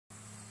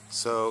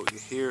So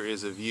here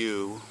is a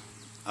view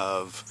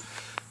of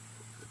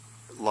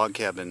log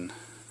cabin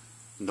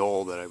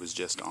knoll that I was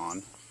just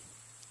on.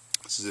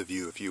 This is a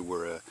view if you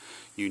were a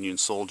Union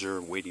soldier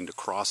waiting to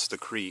cross the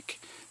creek.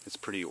 It's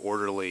pretty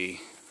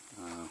orderly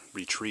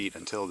retreat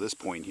until this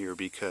point here,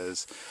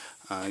 because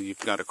you've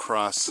got to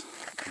cross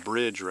a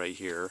bridge right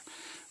here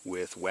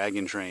with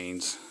wagon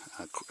trains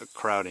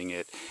crowding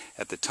it.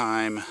 At the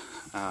time,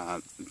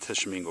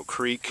 Tishomingo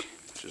Creek,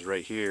 which is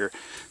right here,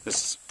 this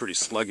is pretty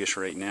sluggish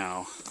right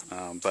now,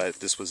 but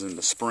this was in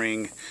the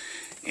spring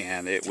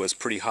and it was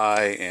pretty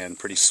high and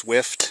pretty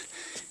swift,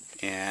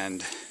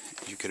 and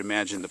you could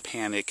imagine the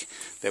panic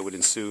that would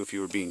ensue if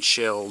you were being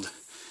shelled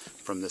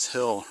from this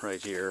hill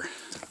right here.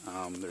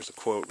 There's a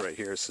quote right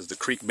here. It says, "The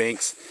creek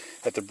banks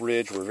at the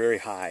bridge were very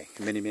high.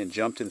 Many men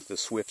jumped into the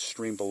swift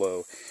stream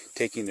below,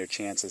 taking their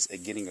chances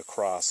at getting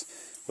across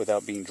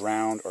without being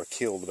drowned or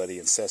killed by the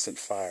incessant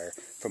fire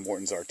from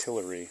Morton's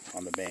artillery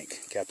on the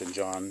bank." Captain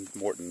John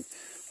Morton,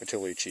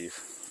 Artillery Chief,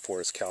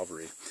 Forest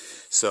Cavalry.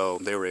 So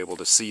they were able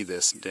to see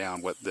this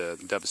down, what the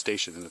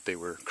devastation that they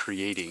were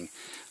creating,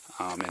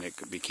 and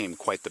it became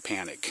quite the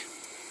panic.